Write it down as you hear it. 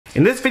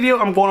In this video,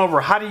 I'm going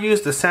over how to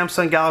use the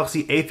Samsung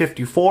Galaxy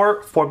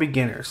A54 for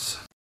beginners.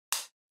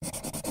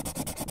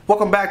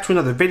 Welcome back to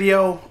another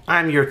video.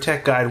 I'm your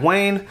tech guide,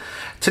 Wayne.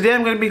 Today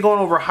I'm going to be going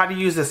over how to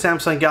use the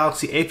Samsung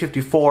Galaxy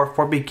A54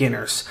 for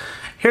beginners.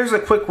 Here's a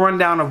quick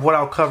rundown of what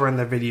I'll cover in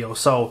the video.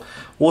 So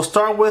we'll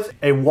start with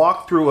a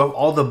walkthrough of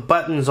all the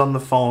buttons on the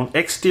phone,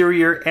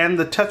 exterior and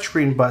the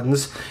touchscreen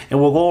buttons,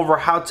 and we'll go over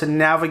how to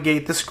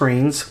navigate the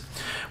screens.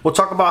 We'll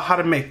talk about how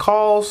to make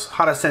calls,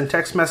 how to send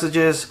text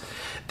messages.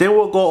 Then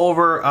we'll go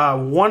over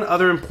one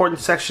other important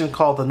section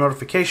called the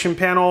notification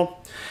panel.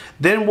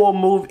 Then we'll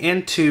move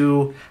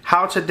into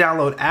how to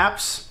download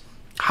apps,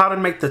 how to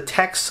make the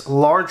text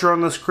larger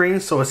on the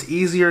screen so it's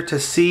easier to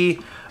see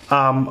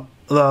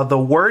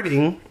the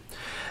wording.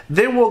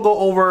 Then we'll go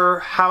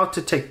over how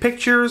to take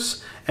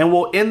pictures, and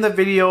we'll end the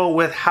video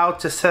with how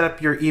to set up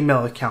your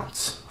email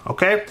accounts.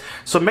 Okay,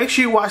 so make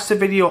sure you watch the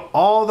video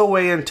all the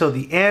way until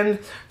the end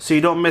so you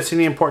don't miss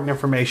any important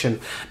information.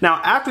 Now,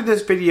 after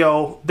this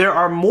video, there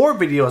are more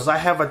videos. I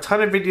have a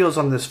ton of videos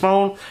on this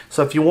phone,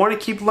 so if you want to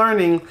keep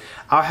learning,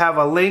 I'll have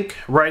a link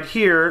right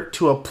here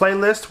to a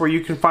playlist where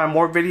you can find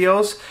more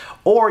videos,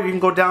 or you can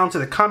go down to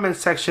the comment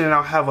section and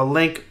I'll have a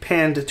link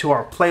pinned to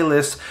our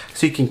playlist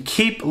so you can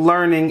keep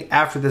learning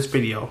after this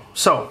video.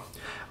 So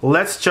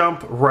let's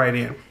jump right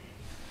in.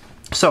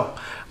 So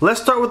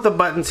let's start with the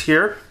buttons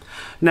here.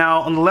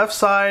 Now on the left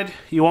side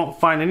you won't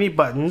find any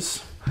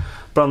buttons,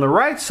 but on the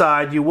right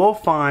side you will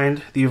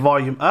find the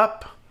volume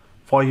up,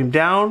 volume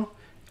down,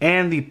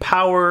 and the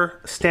power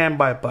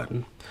standby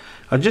button.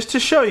 Now just to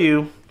show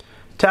you,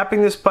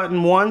 tapping this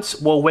button once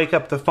will wake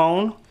up the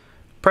phone.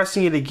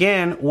 Pressing it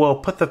again will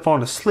put the phone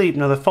to sleep.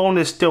 Now the phone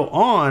is still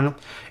on,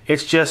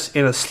 it's just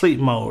in a sleep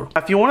mode.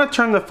 If you want to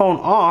turn the phone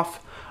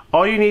off,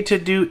 all you need to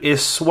do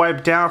is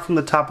swipe down from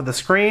the top of the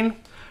screen,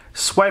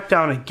 swipe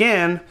down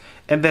again,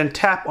 and then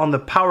tap on the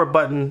power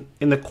button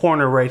in the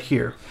corner right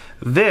here.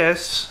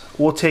 This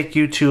will take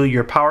you to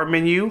your power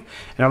menu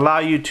and allow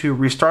you to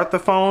restart the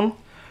phone,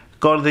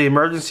 go to the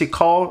emergency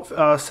call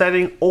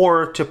setting,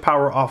 or to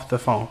power off the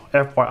phone,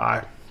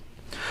 FYI.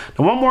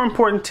 Now one more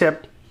important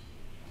tip.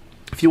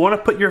 If you want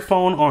to put your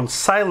phone on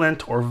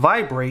silent or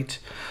vibrate,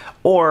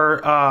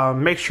 or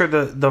make sure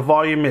the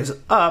volume is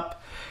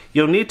up,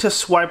 you'll need to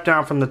swipe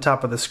down from the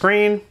top of the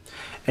screen,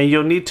 and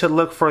you'll need to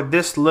look for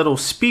this little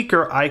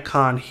speaker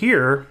icon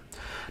here.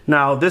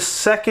 Now this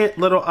second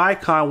little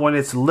icon, when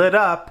it's lit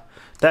up,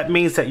 that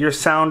means that your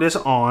sound is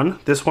on,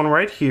 this one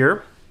right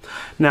here.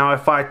 Now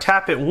if I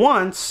tap it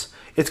once,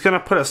 it's going to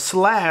put a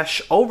slash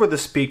over the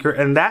speaker,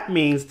 and that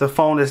means the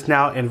phone is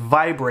now in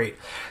vibrate.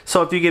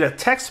 So if you get a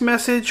text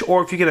message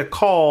or if you get a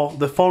call,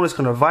 the phone is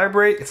going to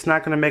vibrate. It's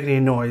not going to make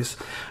any noise.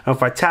 And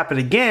if I tap it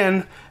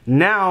again,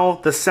 now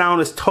the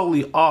sound is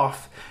totally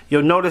off.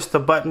 You'll notice the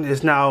button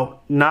is now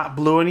not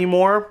blue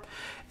anymore.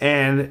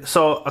 And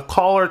so a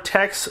call or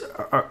text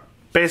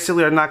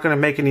basically are not going to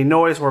make any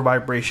noise or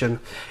vibration.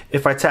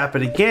 If I tap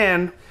it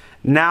again,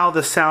 now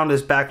the sound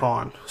is back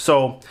on.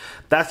 So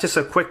that's just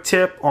a quick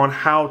tip on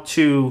how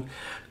to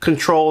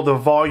control the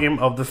volume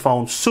of the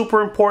phone.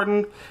 Super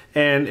important,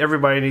 and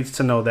everybody needs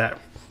to know that.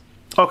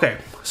 Okay,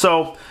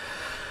 so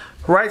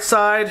right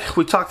side,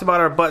 we talked about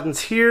our buttons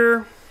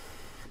here,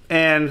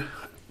 and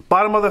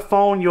bottom of the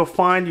phone you'll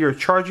find your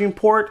charging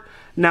port.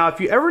 Now if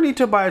you ever need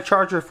to buy a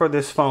charger for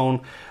this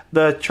phone,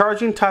 the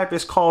charging type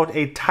is called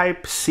a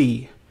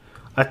Type-C.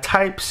 A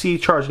Type-C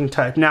charging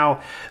type.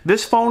 Now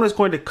this phone is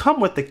going to come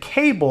with the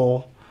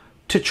cable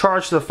to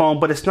charge the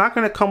phone, but it's not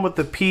going to come with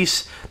the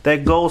piece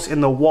that goes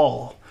in the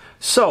wall.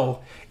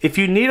 So if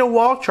you need a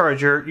wall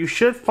charger, you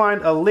should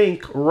find a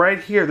link right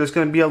here. There's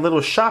going to be a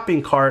little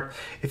shopping cart.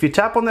 If you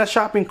tap on that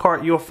shopping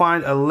cart, you'll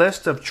find a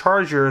list of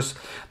chargers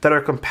that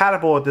are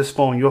compatible with this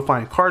phone. You'll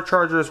find car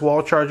chargers,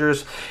 wall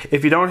chargers.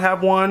 If you don't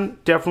have one,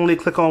 definitely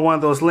click on one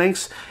of those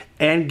links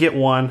and get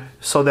one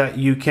so that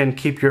you can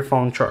keep your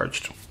phone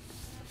charged.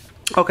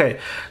 Okay,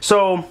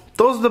 so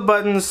those are the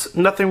buttons,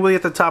 nothing really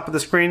at the top of the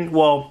screen.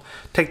 Well,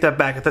 take that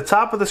back. At the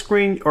top of the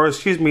screen, or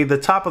excuse me, the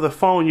top of the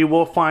phone, you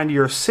will find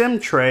your SIM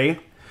tray.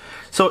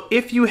 So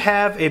if you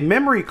have a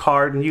memory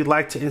card and you'd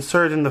like to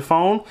insert it in the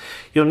phone,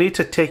 you'll need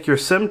to take your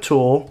SIM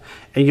tool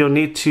and you'll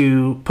need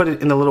to put it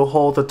in the little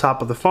hole at the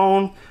top of the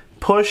phone,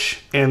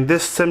 push, and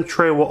this SIM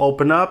tray will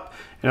open up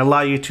and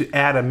allow you to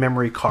add a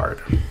memory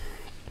card.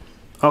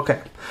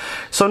 Okay,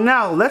 so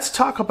now let's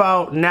talk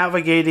about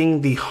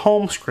navigating the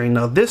home screen.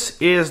 Now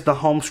this is the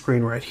home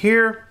screen right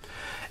here,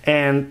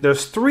 and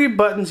there's 3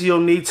 buttons you'll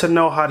need to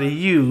know how to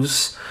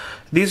use.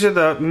 These are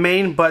the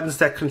main buttons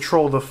that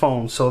control the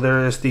phone. So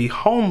there is the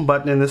home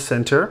button in the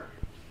center.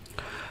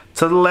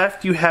 To the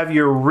left you have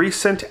your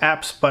recent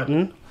apps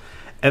button,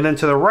 and then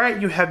to the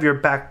right you have your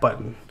back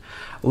button.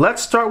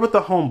 Let's start with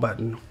the home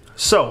button.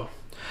 So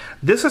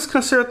this is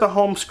considered the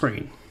home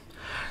screen.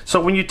 So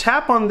when you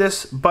tap on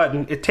this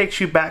button, it takes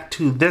you back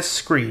to this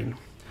screen.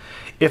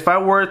 If I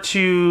were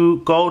to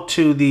go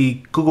to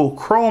the Google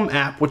Chrome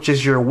app, which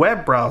is your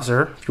web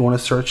browser, if you want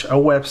to search a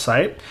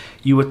website,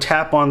 you would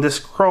tap on this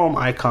Chrome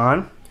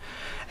icon.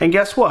 And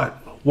guess what?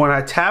 When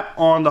I tap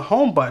on the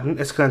home button,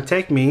 it's going to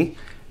take me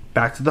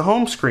back to the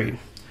home screen.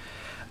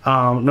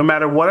 No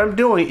matter what I'm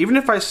doing, even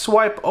if I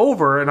swipe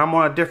over and I'm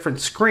on a different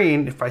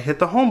screen, if I hit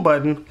the home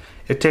button,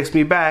 it takes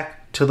me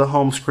back to the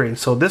home screen.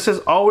 So this is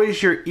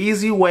always your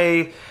easy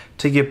way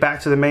to get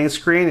back to the main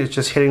screen, is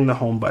just hitting the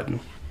home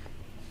button.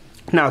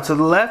 Now to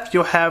the left,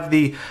 you'll have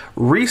the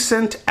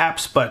recent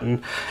apps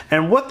button.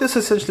 And what this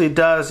essentially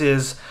does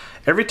is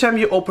every time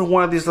you open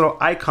one of these little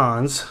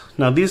icons,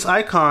 now these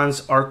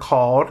icons are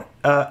called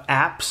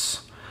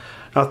apps.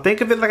 Now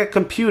think of it like a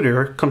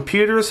computer.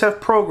 Computers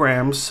have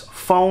programs,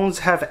 phones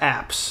have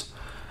apps.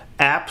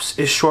 Apps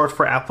is short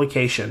for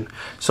application.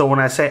 So when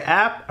I say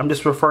app, I'm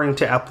just referring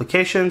to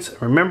applications.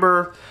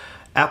 Remember,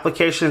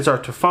 applications are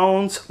to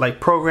phones like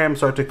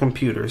programs are to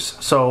computers.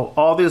 So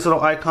all these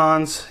little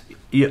icons,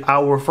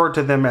 I'll refer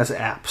to them as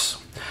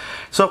apps.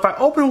 So if I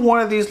open one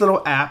of these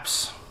little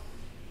apps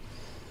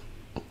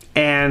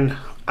and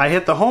I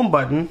hit the home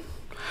button,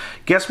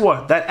 guess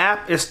what? That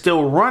app is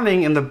still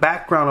running in the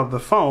background of the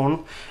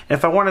phone.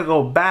 If I want to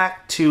go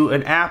back to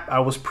an app I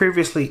was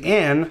previously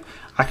in,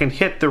 I can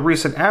hit the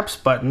recent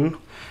apps button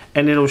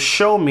and it'll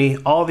show me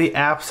all the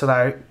apps that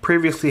I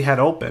previously had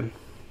open.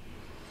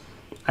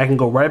 I can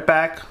go right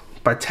back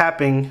by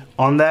tapping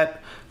on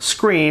that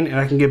screen and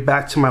I can get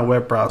back to my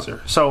web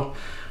browser. So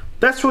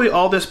that's really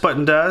all this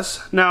button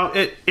does. Now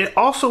it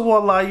also will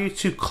allow you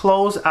to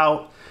close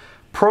out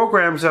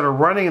programs that are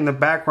running in the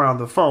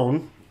background of the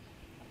phone.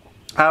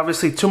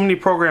 Obviously, too many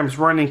programs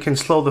running can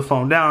slow the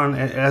phone down.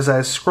 As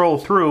I scroll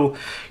through,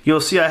 you'll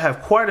see I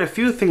have quite a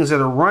few things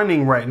that are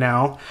running right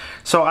now.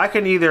 So I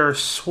can either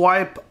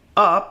swipe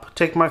up,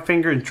 take my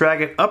finger and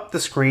drag it up the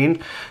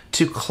screen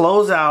to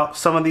close out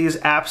some of these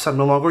apps I'm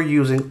no longer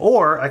using,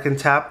 or I can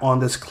tap on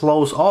this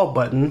close all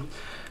button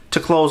to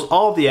close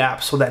all the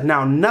apps so that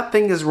now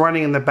nothing is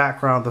running in the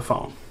background of the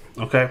phone.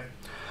 Okay?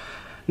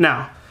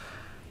 Now,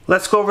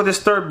 let's go over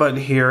this third button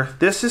here.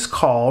 This is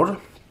called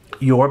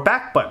your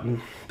back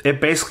button. It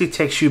basically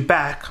takes you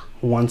back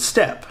one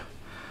step.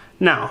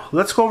 Now,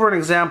 let's go over an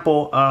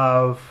example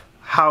of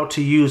how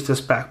to use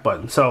this back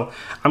button. So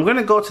I'm going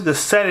to go to the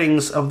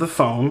settings of the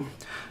phone.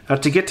 Now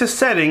to get to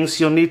settings,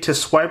 you'll need to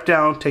swipe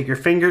down, take your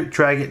finger,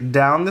 drag it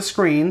down the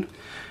screen.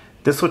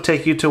 This will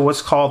take you to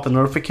what's called the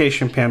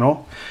notification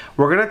panel.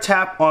 We're going to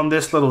tap on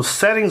this little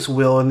settings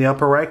wheel in the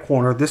upper right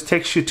corner. This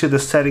takes you to the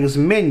settings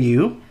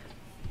menu.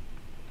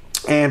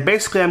 And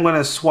basically I'm going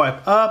to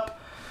swipe up.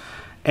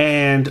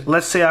 And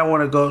let's say I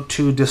want to go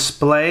to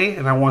display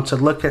and I want to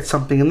look at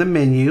something in the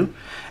menu,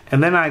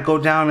 and then I go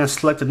down and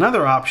select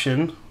another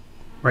option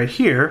right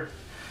here.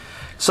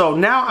 So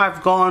now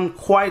I've gone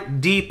quite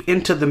deep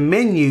into the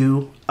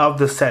menu of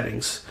the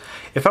settings.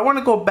 If I want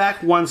to go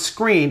back one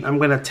screen, I'm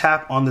going to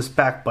tap on this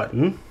back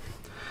button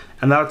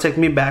and that'll take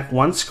me back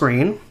one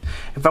screen.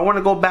 If I want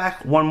to go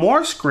back one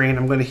more screen,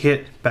 I'm going to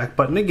hit back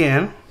button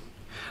again.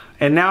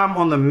 And now I'm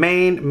on the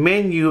main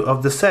menu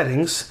of the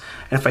settings.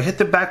 And if I hit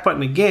the back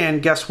button again,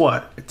 guess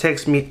what? It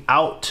takes me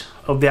out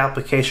of the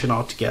application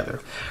altogether.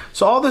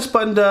 So all this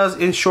button does,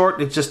 in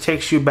short, it just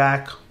takes you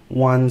back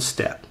one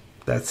step.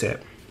 That's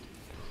it.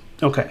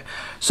 Okay,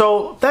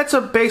 so that's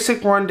a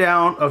basic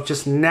rundown of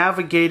just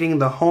navigating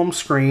the home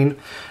screen.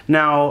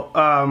 Now,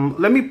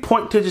 let me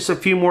point to just a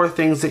few more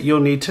things that you'll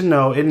need to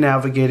know in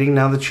navigating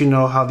now that you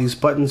know how these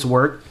buttons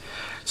work.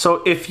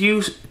 So if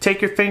you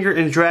take your finger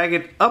and drag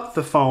it up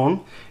the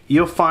phone,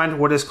 you'll find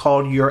what is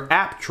called your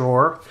app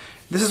drawer.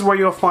 This is where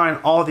you'll find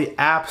all the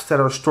apps that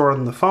are stored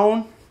on the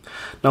phone.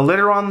 Now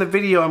later on in the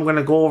video, I'm going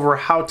to go over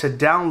how to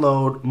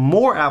download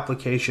more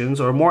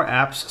applications or more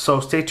apps, so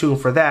stay tuned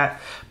for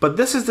that. But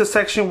this is the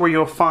section where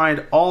you'll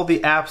find all the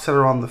apps that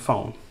are on the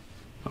phone.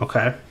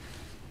 Okay.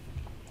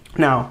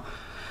 Now,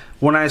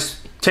 when I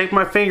take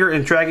my finger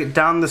and drag it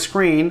down the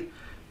screen,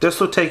 this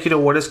will take you to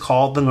what is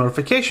called the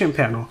notification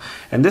panel.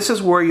 And this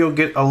is where you'll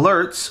get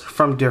alerts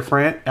from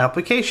different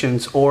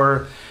applications.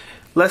 Or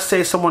let's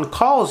say someone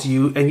calls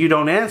you and you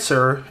don't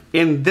answer.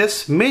 In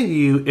this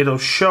menu, it'll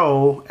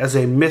show as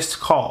a missed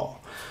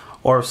call.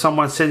 Or if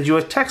someone sends you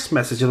a text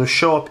message, it'll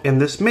show up in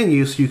this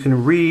menu so you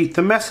can read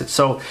the message.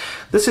 So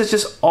this is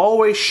just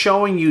always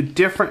showing you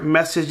different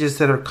messages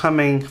that are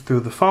coming through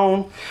the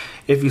phone.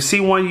 If you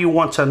see one you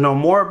want to know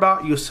more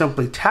about, you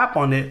simply tap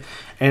on it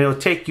and it'll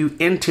take you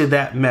into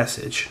that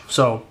message.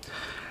 So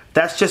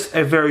that's just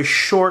a very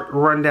short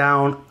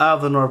rundown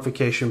of the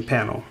notification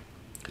panel.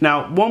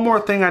 Now, one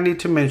more thing I need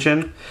to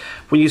mention.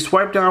 When you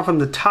swipe down from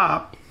the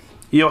top,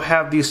 you'll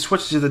have these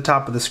switches at the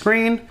top of the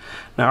screen.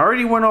 Now, I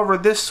already went over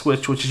this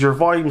switch, which is your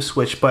volume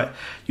switch, but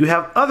you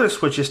have other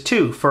switches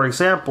too. For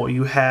example,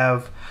 you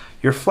have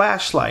your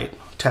flashlight.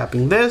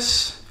 Tapping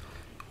this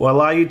will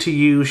allow you to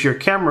use your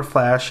camera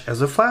flash as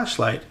a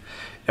flashlight.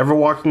 Ever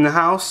walked in the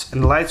house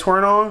and the lights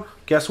weren't on?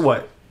 Guess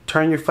what?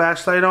 Turn your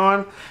flashlight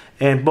on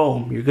and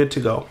boom, you're good to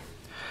go.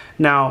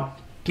 Now,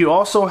 you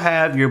also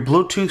have your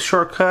Bluetooth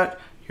shortcut,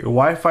 your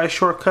Wi-Fi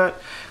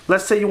shortcut.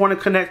 Let's say you want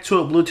to connect to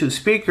a Bluetooth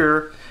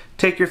speaker.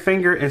 Take your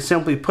finger and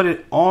simply put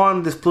it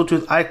on this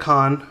Bluetooth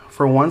icon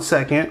for 1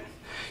 second.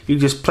 You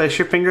just place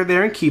your finger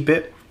there and keep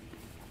it.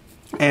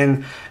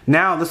 And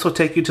now this will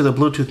take you to the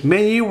Bluetooth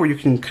menu where you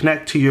can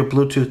connect to your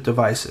Bluetooth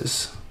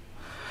devices.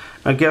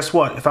 Now guess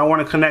what? If I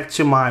want to connect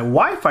to my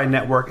Wi-Fi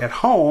network at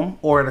home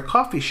or at a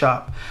coffee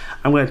shop,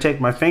 I'm going to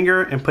take my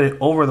finger and put it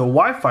over the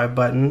Wi-Fi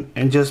button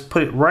and just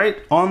put it right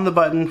on the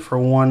button for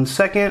 1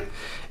 second.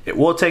 It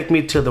will take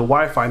me to the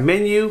Wi-Fi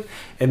menu,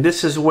 and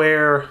this is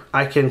where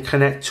I can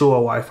connect to a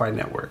Wi-Fi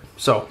network.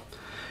 So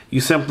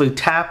you simply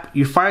tap,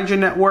 you find your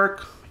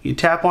network, you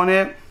tap on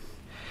it,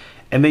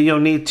 and then you'll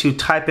need to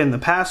type in the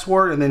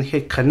password and then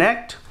hit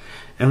connect,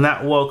 and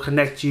that will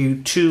connect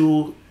you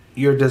to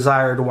your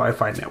desired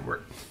Wi-Fi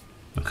network.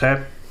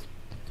 Okay,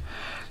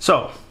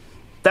 so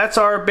that's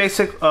our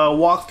basic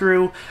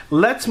walkthrough.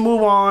 Let's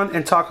move on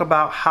and talk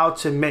about how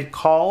to make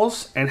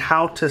calls and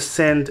how to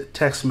send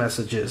text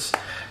messages.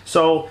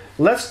 So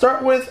let's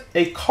start with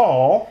a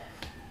call.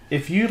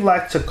 If you'd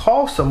like to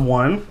call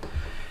someone,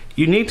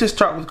 you need to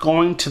start with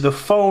going to the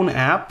phone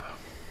app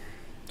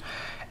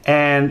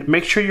and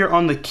make sure you're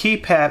on the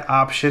keypad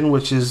option,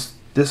 which is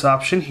this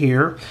option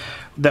here,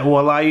 that will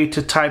allow you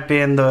to type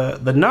in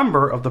the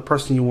number of the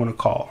person you want to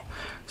call.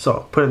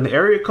 So put in the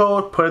area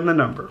code, put in the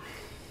number.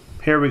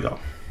 Here we go.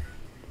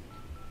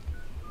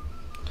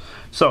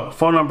 So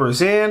phone number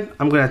is in.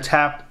 I'm going to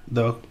tap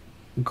the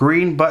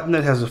green button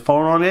that has a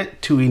phone on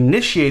it to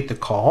initiate the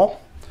call.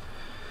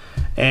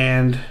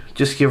 And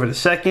just give it a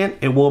second.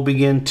 It will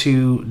begin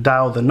to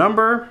dial the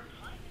number.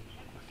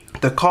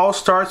 The call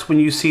starts when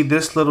you see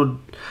this little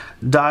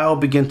dial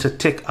begin to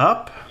tick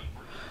up.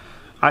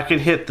 I can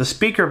hit the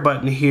speaker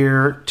button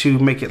here to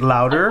make it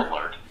louder.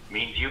 Alert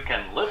means you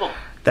can live.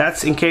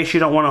 That's in case you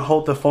don't want to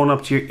hold the phone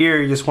up to your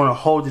ear. You just want to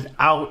hold it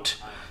out.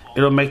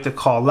 It'll make the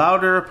call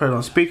louder. Put it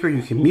on speaker.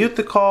 You can mute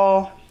the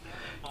call.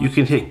 You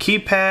can hit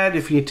keypad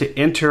if you need to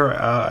enter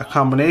a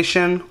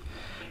combination.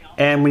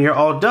 And when you're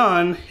all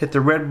done, hit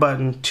the red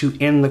button to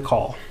end the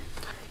call.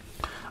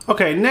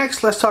 Okay,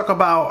 next let's talk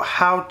about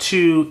how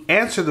to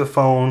answer the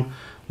phone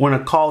when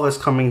a call is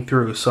coming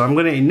through. So I'm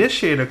going to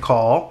initiate a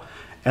call,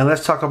 and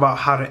let's talk about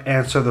how to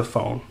answer the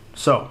phone.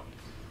 So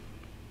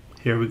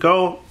here we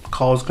go.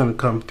 Call is going to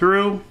come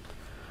through.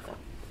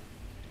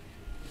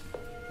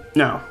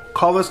 Now,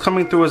 call that's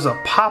coming through is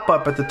a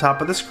pop-up at the top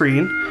of the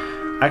screen.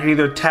 I can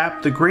either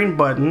tap the green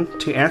button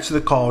to answer the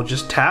call,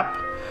 just tap,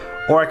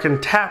 or I can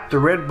tap the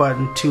red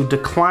button to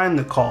decline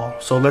the call.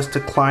 So let's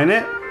decline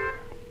it,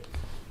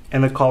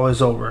 and the call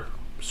is over.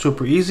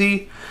 Super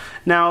easy.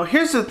 Now,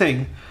 here's the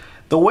thing.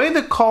 The way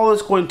the call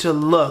is going to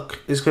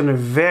look is going to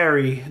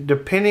vary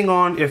depending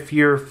on if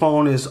your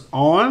phone is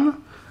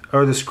on,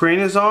 or the screen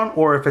is on,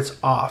 or if it's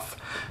off.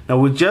 Now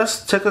we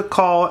just took a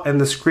call and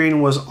the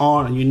screen was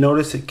on, and you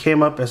notice it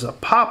came up as a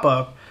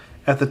pop-up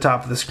at the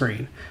top of the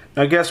screen.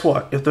 Now guess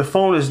what? If the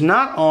phone is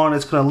not on,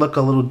 it's going to look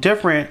a little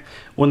different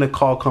when the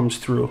call comes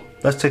through.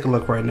 Let's take a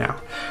look right now.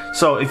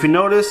 So if you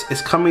notice,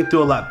 it's coming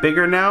through a lot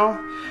bigger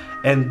now,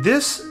 and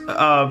this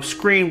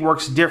screen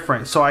works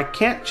different. So I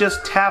can't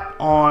just tap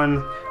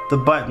on the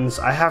buttons.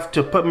 I have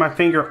to put my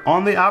finger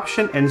on the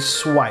option and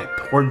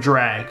swipe or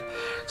drag.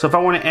 So if I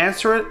want to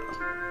answer it,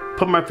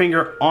 put my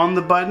finger on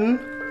the button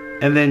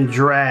and then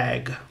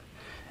drag,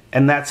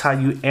 and that's how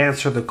you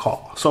answer the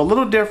call. So a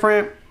little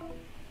different.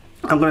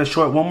 I'm going to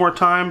show it one more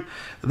time.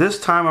 This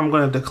time I'm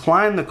going to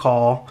decline the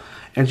call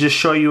and just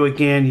show you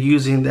again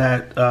using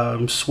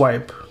that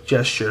swipe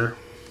gesture.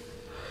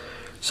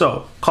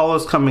 So call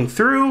is coming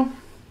through.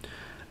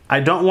 I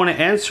don't want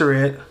to answer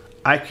it.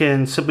 I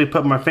can simply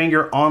put my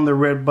finger on the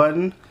red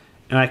button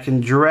and I can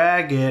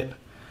drag it,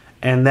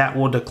 and that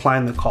will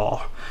decline the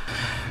call.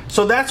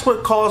 So that's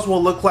what calls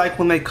will look like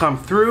when they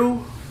come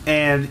through,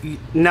 and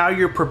now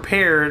you're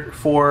prepared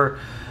for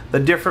the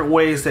different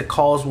ways that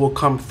calls will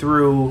come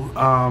through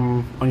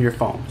on your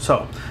phone.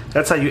 So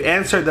that's how you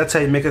answer, that's how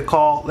you make a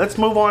call. Let's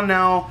move on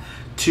now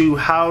to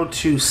how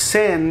to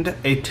send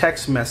a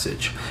text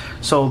message.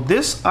 So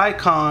this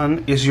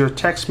icon is your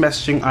text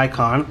messaging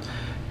icon.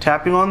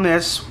 Tapping on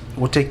this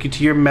will take you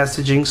to your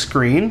messaging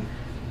screen,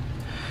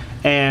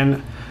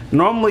 and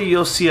normally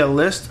you'll see a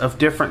list of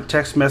different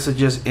text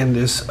messages in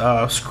this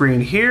screen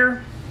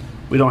here.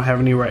 We don't have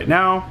any right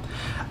now.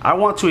 I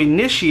want to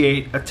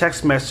initiate a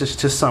text message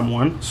to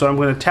someone, so I'm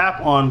going to tap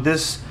on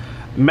this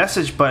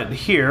message button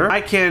here.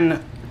 I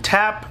can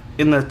tap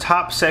in the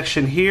top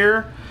section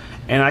here,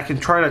 and I can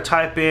try to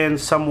type in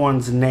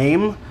someone's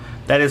name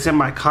that is in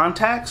my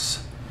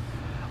contacts,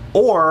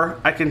 or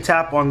I can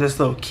tap on this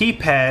little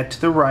keypad to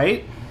the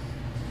right,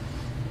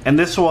 and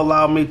this will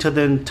allow me to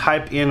then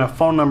type in a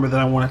phone number that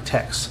I want to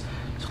text.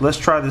 So let's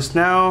try this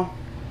now.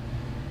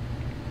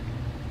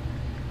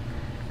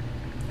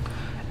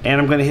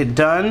 And I'm going to hit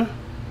done.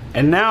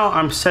 And now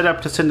I'm set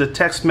up to send a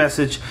text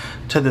message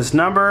to this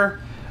number.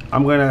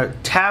 I'm going to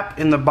tap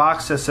in the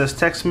box that says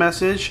text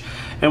message.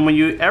 And when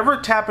you ever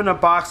tap in a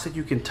box that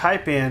you can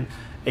type in,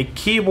 a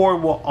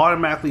keyboard will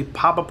automatically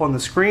pop up on the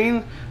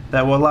screen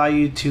that will allow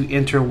you to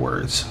enter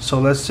words. So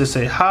let's just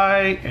say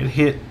hi and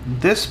hit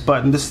this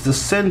button. This is the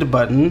send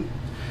button,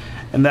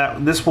 and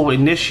this will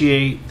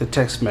initiate the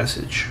text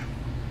message.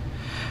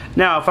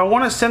 Now if I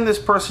want to send this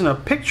person a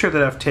picture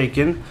that I've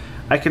taken,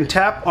 I can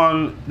tap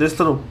on this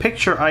little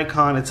picture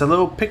icon. It's a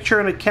little picture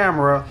in a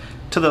camera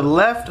to the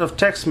left of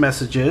text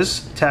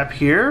messages. Tap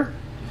here,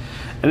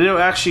 and it'll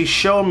actually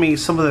show me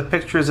some of the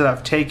pictures that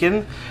I've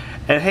taken.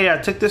 And hey, I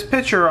took this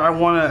picture, I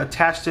want to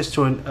attach this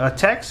to a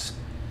text.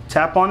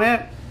 Tap on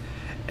it,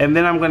 and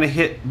then I'm going to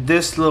hit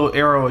this little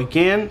arrow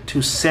again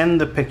to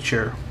send the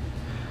picture.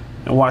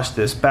 And watch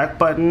this, back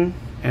button,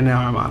 and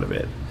now I'm out of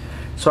it.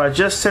 So I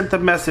just sent the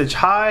message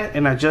hi,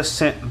 and I just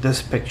sent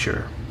this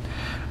picture.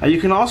 You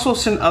can also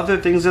send other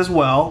things as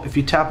well. If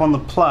you tap on the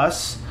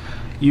plus,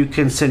 you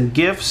can send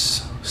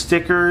GIFs,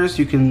 stickers,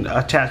 you can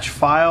attach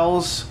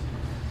files,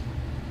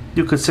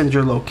 you could send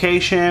your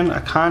location,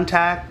 a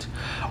contact,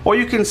 or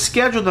you can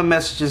schedule the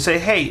message and say,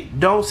 hey,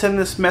 don't send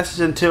this message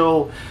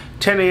until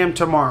 10 a.m.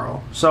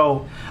 tomorrow.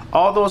 So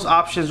all those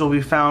options will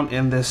be found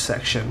in this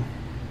section.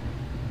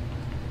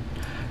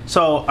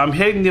 So I'm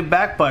hitting the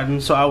back button.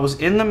 So I was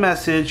in the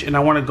message and I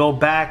want to go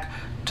back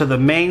to the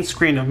main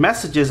screen of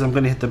messages. I'm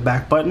going to hit the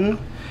back button,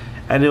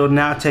 and it will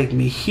now take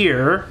me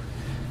here.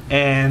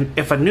 And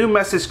if a new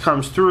message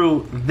comes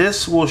through,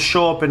 this will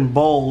show up in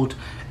bold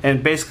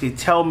and basically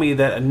tell me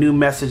that a new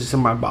message is in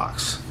my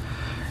box.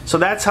 So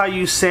that's how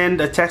you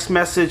send a text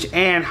message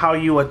and how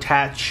you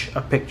attach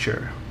a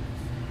picture.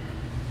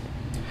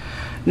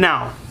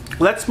 Now,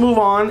 let's move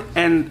on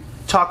and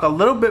talk a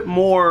little bit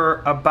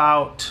more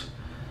about...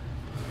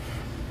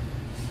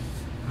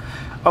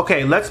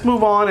 Okay, let's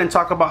move on and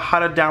talk about how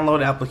to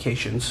download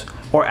applications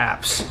or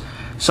apps.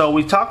 So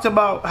we talked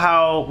about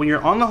how when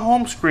you're on the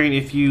home screen,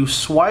 if you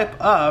swipe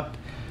up,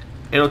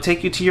 it'll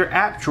take you to your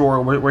app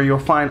drawer where you'll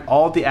find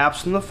all the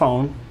apps on the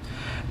phone.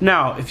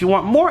 Now, if you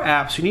want more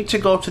apps, you need to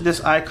go to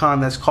this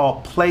icon that's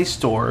called Play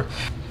Store.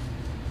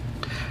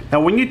 Now,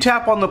 when you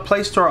tap on the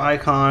Play Store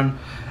icon,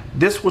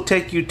 this will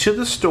take you to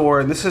the store,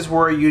 and this is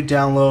where you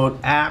download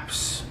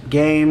apps,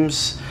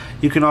 games.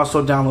 You can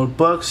also download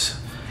books.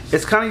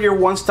 It's kind of your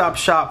one-stop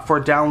shop for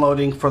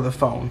downloading for the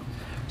phone.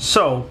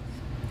 So,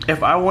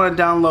 if I want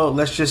to download,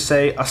 let's just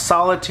say, a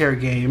solitaire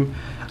game,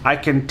 I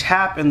can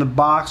tap in the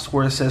box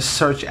where it says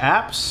Search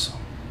Apps.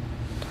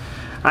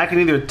 I can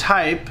either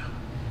type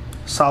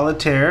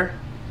solitaire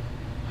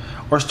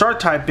or start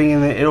typing,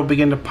 and then it'll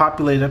begin to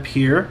populate up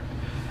here.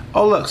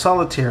 Oh look,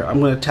 solitaire. I'm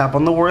going to tap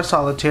on the word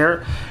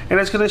solitaire, and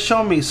it's going to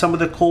show me some of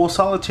the cool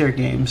solitaire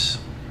games.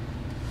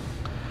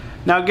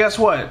 Now guess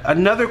what?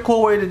 Another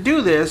cool way to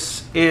do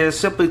this is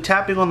simply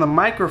tapping on the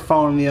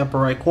microphone in the upper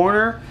right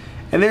corner,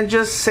 and then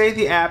just say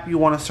the app you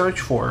want to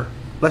search for.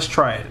 Let's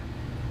try it.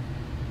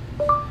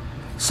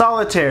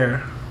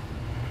 Solitaire.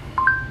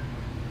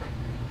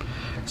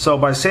 So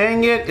by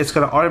saying it, it's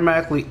going to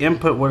automatically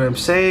input what I'm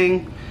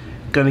saying,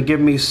 going to give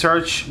me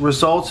search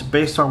results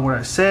based on what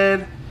I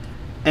said.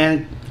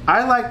 And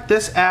I like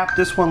this app.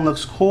 This one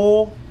looks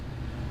cool.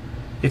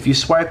 If you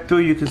swipe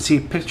through, you can see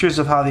pictures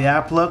of how the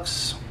app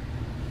looks.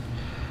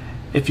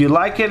 If you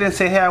like it and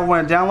say, hey, I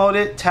want to download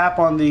it, tap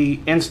on the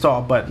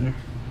install button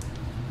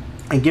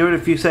and give it a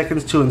few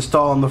seconds to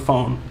install on the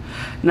phone.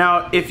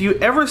 Now, if you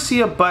ever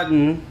see a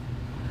button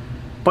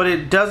but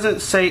it doesn't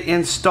say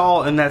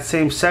install in that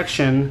same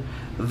section,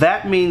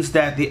 that means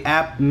that the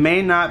app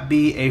may not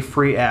be a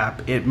free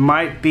app. It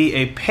might be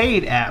a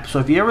paid app. So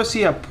if you ever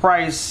see a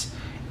price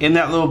in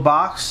that little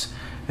box,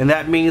 then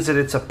that means that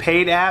it's a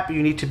paid app.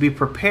 You need to be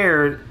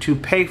prepared to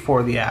pay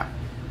for the app.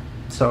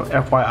 So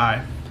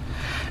FYI.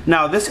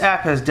 Now this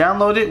app has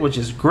downloaded, which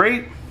is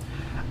great.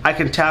 I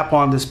can tap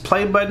on this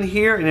play button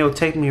here and it will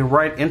take me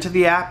right into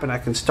the app, and I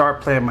can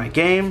start playing my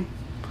game.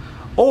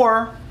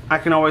 Or I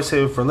can always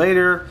save it for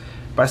later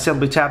by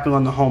simply tapping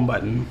on the home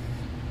button.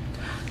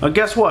 Now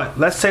guess what?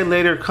 Let's say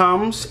later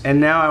comes and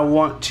now I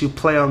want to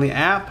play on the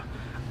app.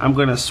 I'm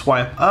going to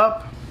swipe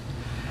up,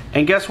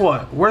 and guess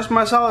what? Where's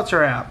my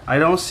solitaire app? I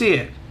don't see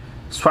it.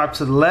 Swipe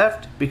to the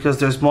left because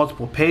there's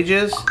multiple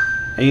pages,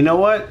 and you know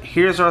what?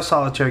 Here's our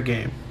solitaire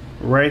game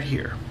right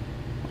here.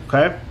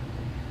 Okay,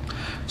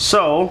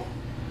 so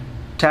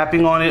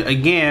tapping on it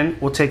again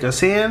will take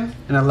us in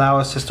and allow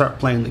us to start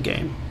playing the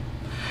game.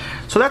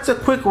 So that's a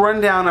quick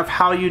rundown of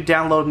how you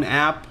download an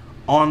app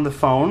on the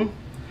phone.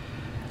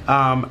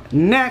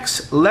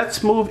 Next,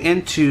 let's move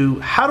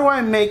into how do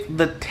I make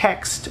the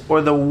text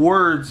or the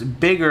words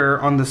bigger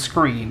on the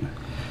screen.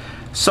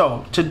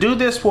 So to do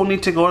this, we'll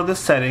need to go to the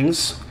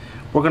settings.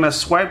 We're going to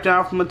swipe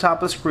down from the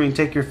top of the screen,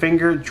 take your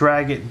finger,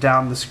 drag it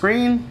down the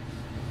screen.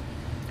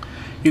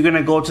 You're going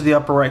to go to the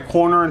upper right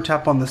corner and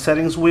tap on the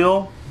settings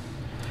wheel.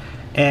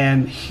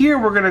 And here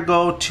we're going to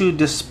go to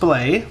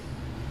display.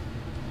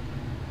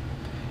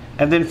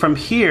 And then from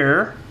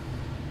here,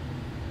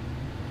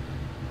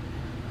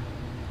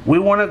 we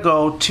want to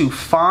go to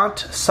font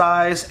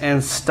size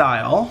and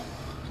style.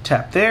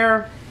 Tap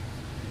there.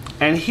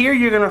 And here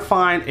you're going to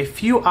find a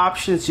few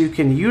options you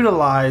can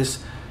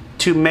utilize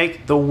to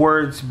make the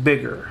words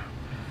bigger.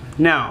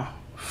 Now,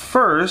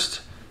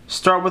 first,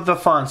 start with the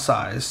font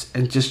size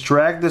and just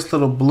drag this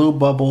little blue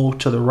bubble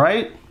to the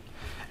right,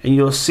 and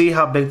you'll see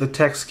how big the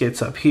text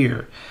gets up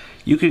here.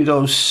 You can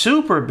go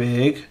super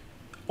big,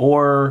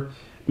 or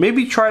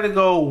maybe try to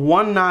go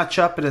one notch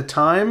up at a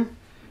time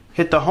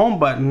hit the home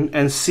button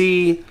and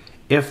see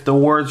if the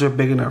words are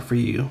big enough for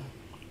you.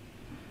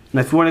 And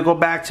if you want to go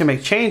back to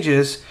make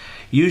changes,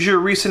 use your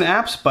recent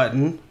apps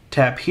button,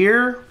 tap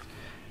here,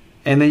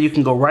 and then you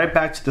can go right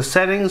back to the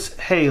settings.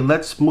 Hey,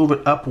 let's move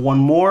it up one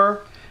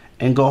more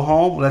and go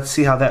home. Let's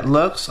see how that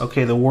looks.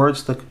 Okay, the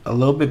words look a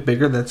little bit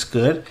bigger. That's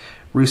good.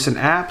 Recent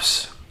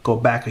apps, go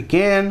back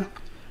again,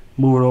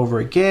 move it over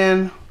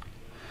again.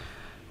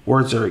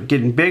 Words are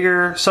getting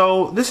bigger.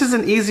 So this is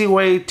an easy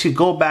way to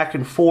go back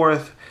and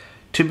forth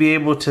to be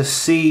able to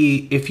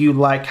see if you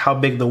like how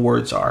big the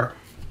words are.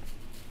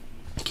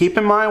 Keep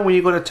in mind when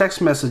you go to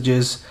text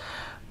messages,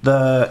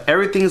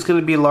 everything is going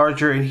to be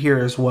larger in here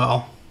as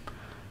well.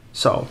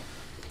 So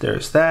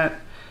there's that.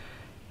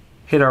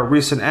 Hit our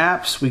recent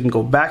apps. We can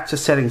go back to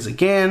settings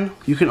again.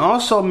 You can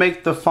also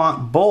make the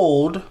font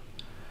bold,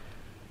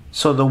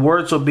 so the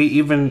words will be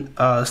even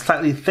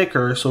slightly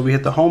thicker. So we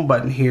hit the home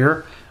button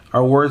here,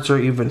 our words are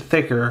even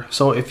thicker.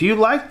 So if you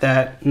like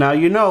that, now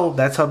you know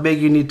that's how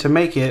big you need to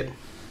make it.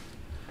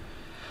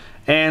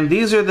 And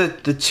these are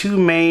the two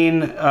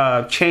main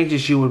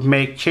changes you would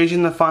make: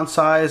 changing the font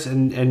size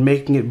and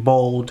making it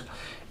bold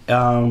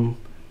to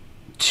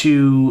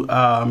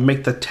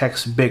make the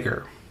text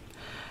bigger.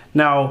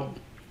 Now,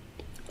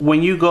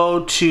 when you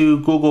go to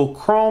Google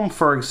Chrome,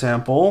 for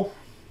example,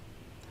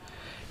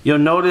 you'll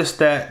notice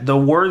that the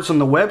words on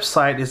the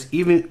website is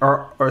even,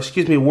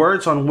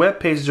 words on web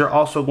pages are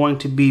also going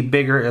to be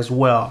bigger as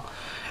well.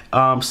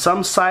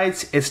 Some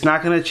sites it's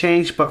not going to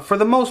change, but for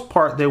the most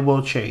part they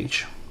will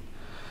change.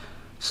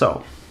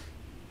 So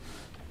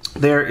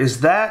there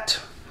is that.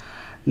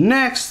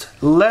 Next,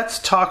 let's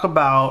talk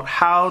about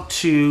how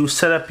to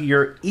set up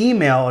your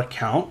email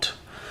account.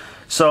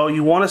 So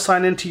you want to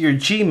sign into your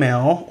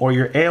Gmail or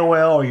your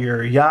AOL or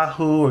your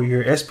Yahoo or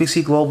your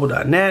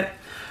sbcglobal.net.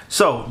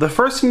 So the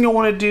first thing you'll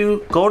want to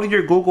do, go to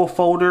your Google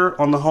folder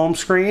on the home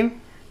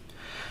screen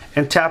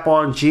and tap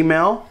on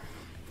Gmail.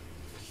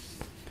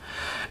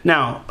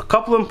 Now, a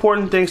couple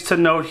important things to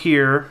note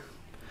here.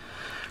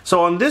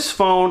 So on this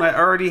phone, I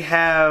already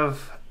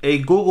have a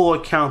Google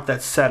account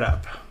that's set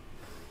up.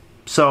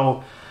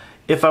 So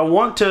if I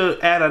want to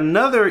add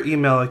another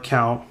email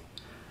account,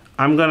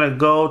 I'm going to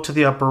go to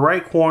the upper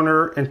right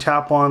corner and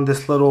tap on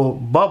this little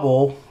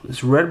bubble,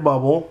 this red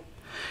bubble.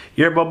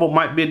 Your bubble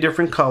might be a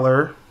different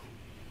color,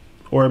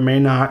 or it may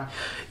not.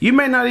 You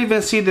may not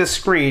even see this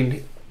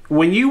screen.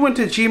 When you went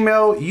to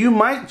Gmail, you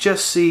might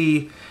just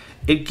see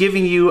it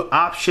giving you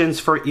options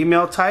for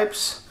email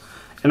types,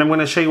 and I'm going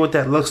to show you what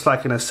that looks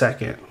like in a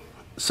second.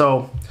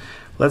 So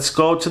let's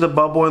go to the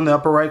bubble in the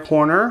upper right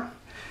corner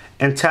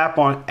and tap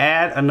on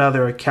add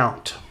another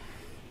account.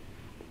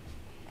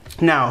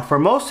 Now, for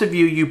most of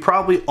you, you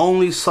probably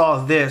only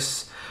saw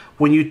this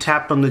when you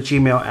tapped on the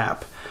Gmail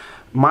app.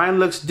 Mine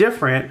looks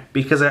different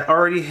because I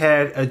already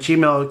had a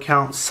Gmail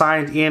account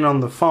signed in on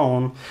the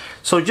phone.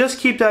 So just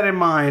keep that in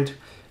mind.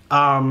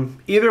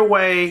 Either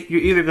way, you're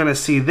either going to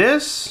see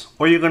this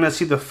or you're going to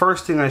see the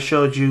first thing I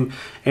showed you,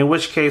 in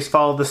which case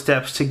follow the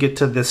steps to get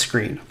to this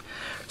screen.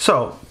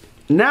 So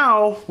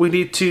now we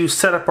need to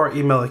set up our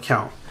email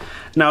account.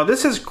 Now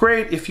this is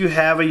great if you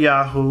have a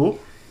Yahoo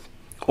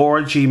or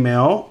a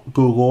Gmail,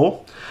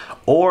 Google,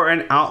 or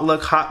an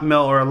Outlook,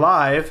 Hotmail, or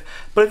Live.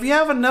 But if you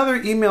have another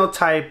email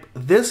type,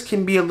 this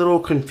can be a little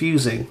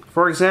confusing.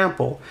 For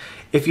example,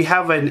 if you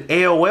have an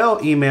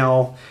AOL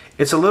email,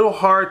 it's a little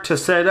hard to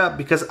set up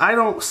because I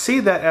don't see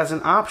that as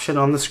an option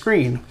on the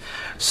screen.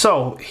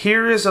 So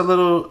here is a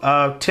little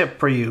tip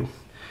for you.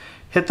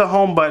 Hit the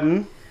home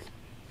button,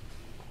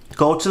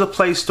 go to the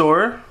Play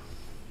Store,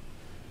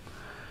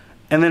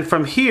 and then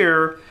from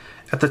here,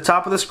 at the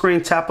top of the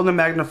screen, tap on the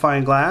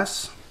magnifying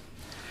glass,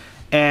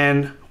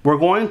 and we're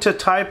going to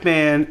type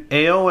in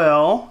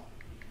AOL,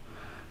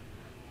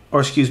 or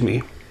excuse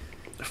me,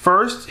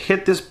 first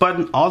hit this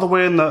button all the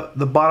way in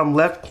the bottom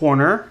left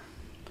corner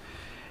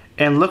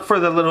and look for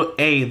the little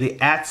A, the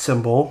 @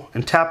 symbol,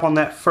 and tap on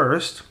that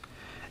first.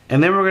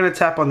 And then we're going to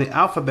tap on the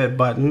alphabet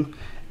button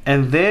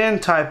and then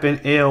type in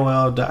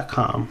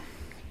AOL.com.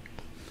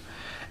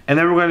 And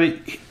then we're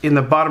going to, in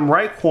the bottom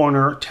right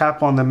corner,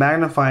 tap on the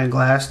magnifying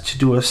glass to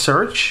do a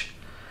search.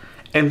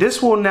 And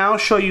this will now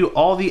show you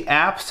all the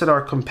apps that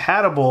are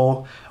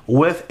compatible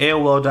with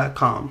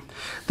AOL.com.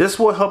 This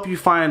will help you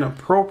find an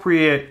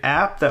appropriate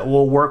app that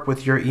will work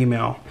with your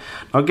email.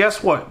 Now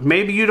guess what?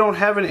 Maybe you don't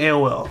have an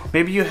AOL.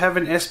 Maybe you have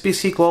an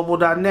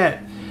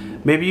sbcglobal.net.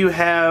 Maybe you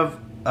have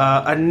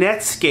a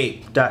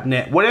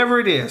netscape.net. Whatever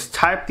it is,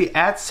 type the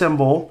 @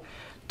 symbol,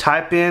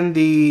 type in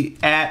the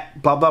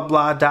 @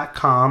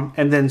 blah.com,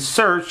 and then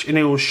search, and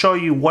it will show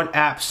you what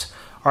apps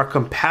are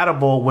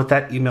compatible with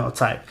that email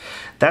type.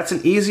 That's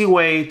an easy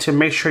way to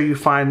make sure you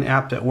find an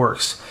app that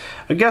works.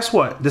 And guess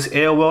what? This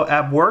AOL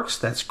app works.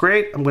 That's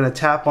great. I'm going to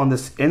tap on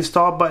this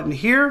install button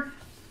here,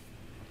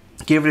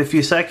 give it a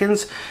few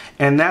seconds,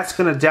 and that's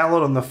going to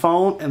download on the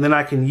phone, and then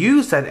I can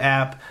use that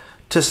app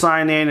to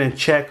sign in and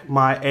check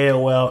my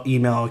AOL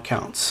email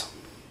accounts.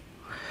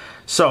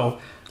 So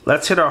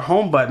let's hit our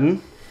home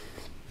button,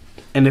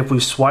 and if we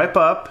swipe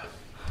up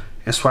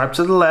and swipe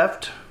to the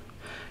left,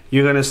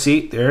 you're going to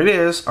see, there it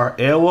is, our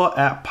AOL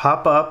app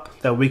pop up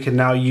that we can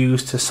now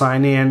use to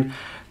sign in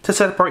to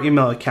set up our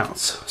email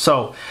accounts.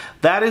 So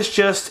that is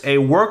just a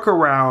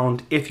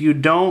workaround if you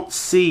don't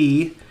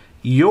see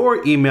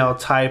your email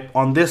type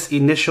on this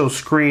initial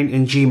screen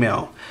in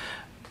Gmail.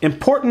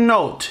 Important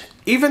note,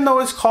 even though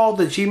it's called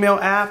the Gmail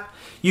app,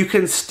 you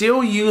can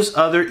still use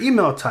other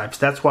email types.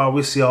 That's why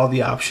we see all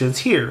the options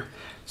here.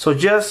 So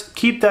just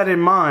keep that in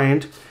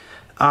mind.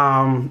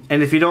 And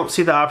if you don't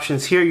see the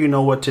options here, you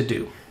know what to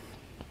do.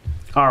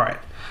 All right,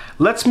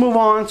 let's move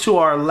on to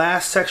our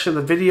last section of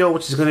the video,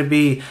 which is going to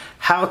be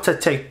how to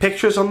take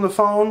pictures on the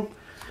phone.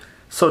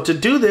 So to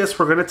do this,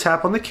 we're going to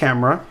tap on the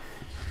camera,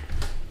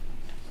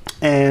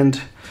 and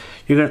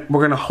we're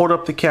going to hold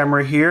up the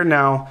camera here.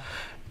 Now,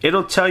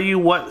 it'll tell you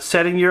what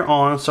setting you're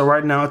on. So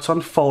right now it's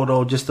on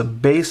photo, just a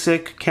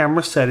basic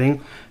camera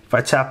setting. If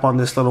I tap on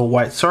this little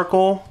white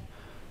circle,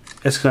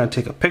 it's going to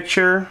take a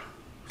picture,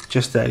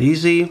 just that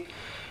easy.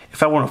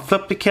 If I want to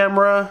flip the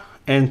camera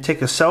and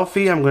take a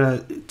selfie, I'm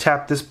going to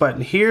tap this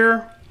button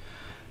here.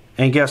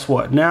 And guess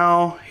what?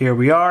 Now, here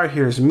we are.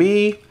 Here's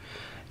me.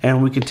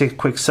 And we can take a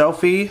quick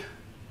selfie.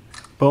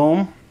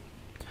 Boom.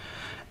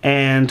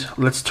 And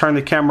let's turn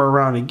the camera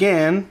around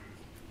again.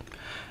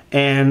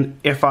 And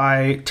if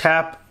I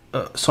tap,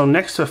 so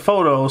next to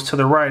photos to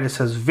the right, it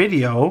says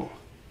video.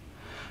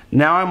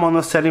 Now I'm on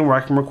the setting where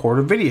I can record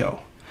a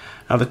video.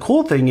 Now the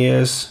cool thing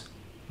is,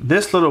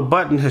 this little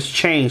button has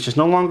changed. It's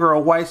no longer a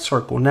white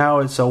circle. Now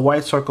it's a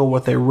white circle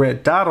with a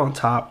red dot on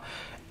top.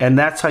 And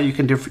that's how you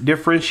can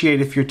differentiate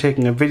if you're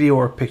taking a video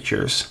or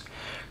pictures.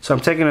 So I'm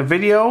taking a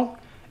video,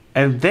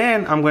 and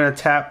then I'm going to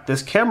tap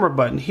this camera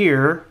button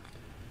here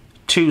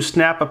to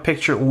snap a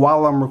picture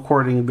while I'm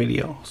recording a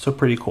video. So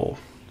pretty cool.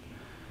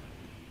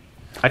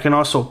 I can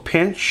also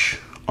pinch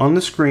on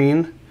the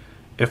screen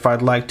if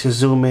I'd like to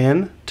zoom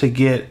in to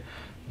get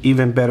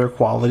even better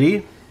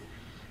quality.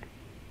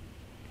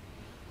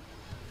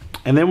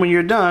 And then when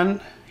you're done,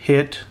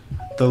 hit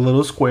the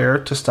little square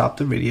to stop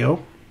the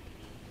video.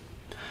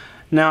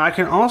 Now I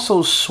can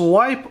also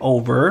swipe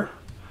over.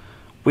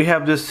 We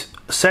have this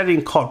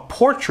setting called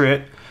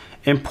Portrait,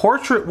 and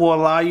Portrait will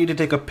allow you to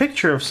take a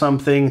picture of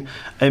something,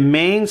 a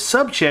main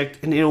subject,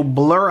 and it'll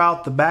blur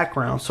out the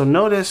background. So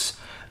notice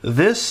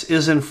this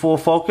is in full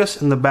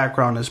focus and the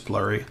background is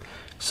blurry.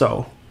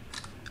 So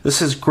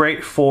this is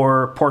great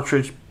for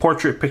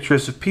portrait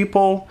pictures of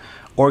people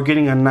or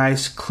getting a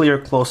nice clear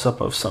close-up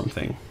of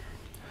something.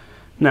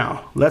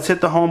 Now, let's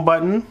hit the home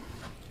button.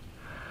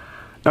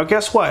 Now,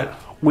 guess what?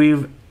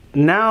 We've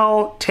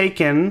now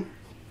taken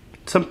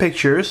some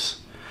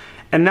pictures,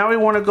 and now we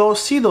want to go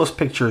see those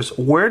pictures.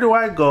 Where do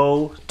I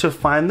go to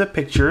find the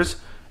pictures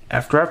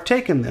after I've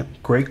taken them?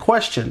 Great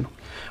question.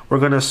 We're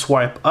going to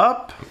swipe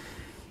up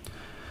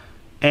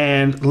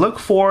and look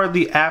for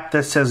the app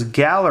that says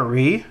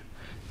Gallery.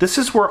 This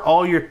is where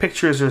all your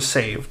pictures are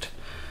saved.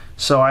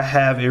 So I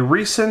have a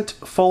recent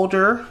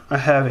folder. I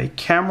have a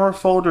camera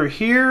folder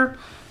here,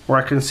 where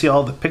I can see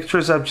all the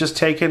pictures I've just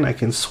taken. I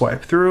can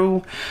swipe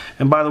through.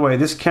 And by the way,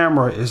 this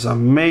camera is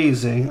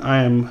amazing.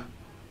 I am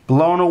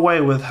blown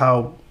away with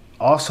how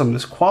awesome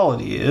this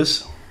quality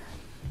is.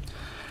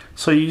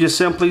 So you just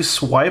simply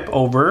swipe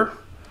over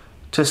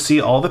to see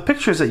all the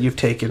pictures that you've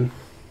taken.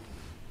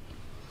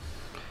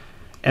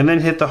 And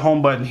then hit the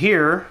home button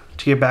here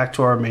to get back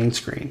to our main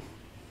screen.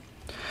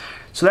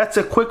 So that's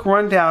a quick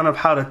rundown of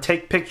how to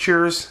take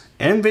pictures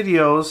and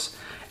videos,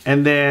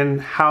 and then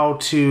how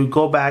to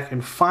go back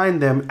and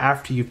find them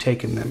after you've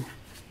taken them.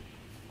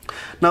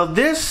 Now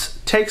this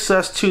takes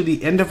us to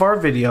the end of our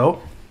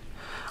video.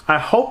 I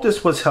hope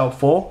this was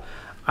helpful.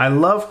 I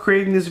love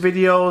creating these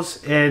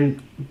videos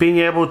and being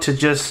able to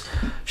just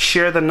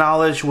share the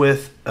knowledge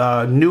with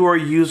newer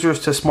users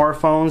to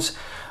smartphones.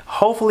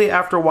 Hopefully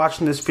after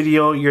watching this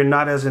video, you're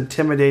not as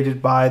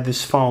intimidated by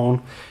this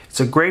phone. It's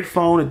a great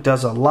phone, it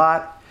does a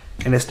lot,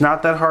 and it's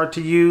not that hard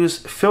to use.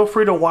 Feel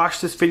free to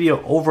watch this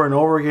video over and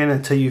over again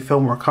until you feel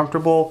more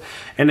comfortable.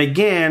 And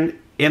again,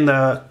 in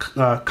the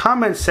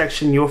comment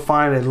section, you'll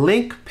find a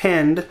link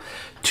pinned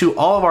to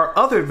all of our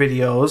other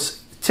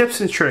videos,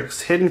 tips and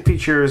tricks, hidden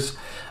features,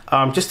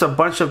 just a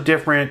bunch of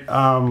different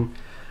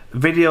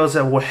videos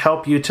that will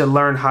help you to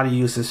learn how to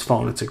use this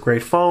phone. It's a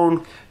great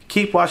phone.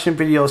 Keep watching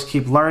videos,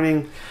 keep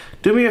learning.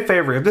 Do me a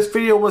favor, if this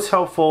video was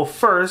helpful,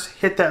 first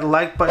hit that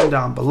like button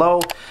down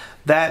below.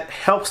 That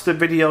helps the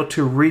video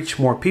to reach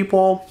more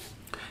people.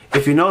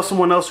 If you know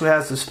someone else who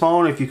has this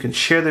phone, if you can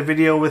share the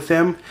video with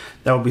them,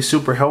 that would be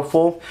super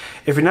helpful.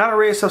 If you're not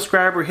already a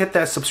subscriber, hit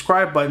that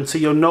subscribe button so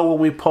you'll know when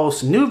we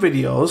post new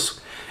videos.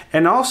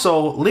 And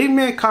also, leave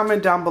me a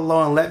comment down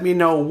below and let me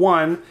know,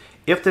 1,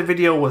 if the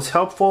video was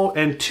helpful,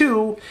 and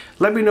 2,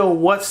 let me know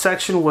what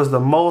section was the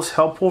most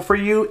helpful for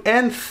you,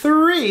 and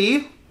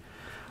 3,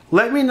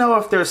 let me know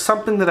if there's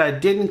something that I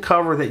didn't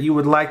cover that you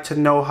would like to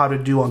know how to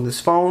do on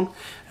this phone,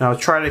 and I'll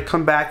try to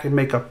come back and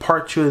make a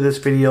part 2 of this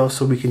video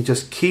so we can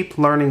just keep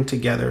learning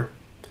together.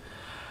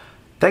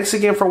 Thanks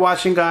again for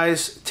watching,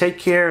 guys. Take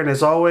care, and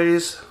as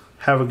always,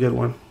 have a good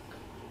one.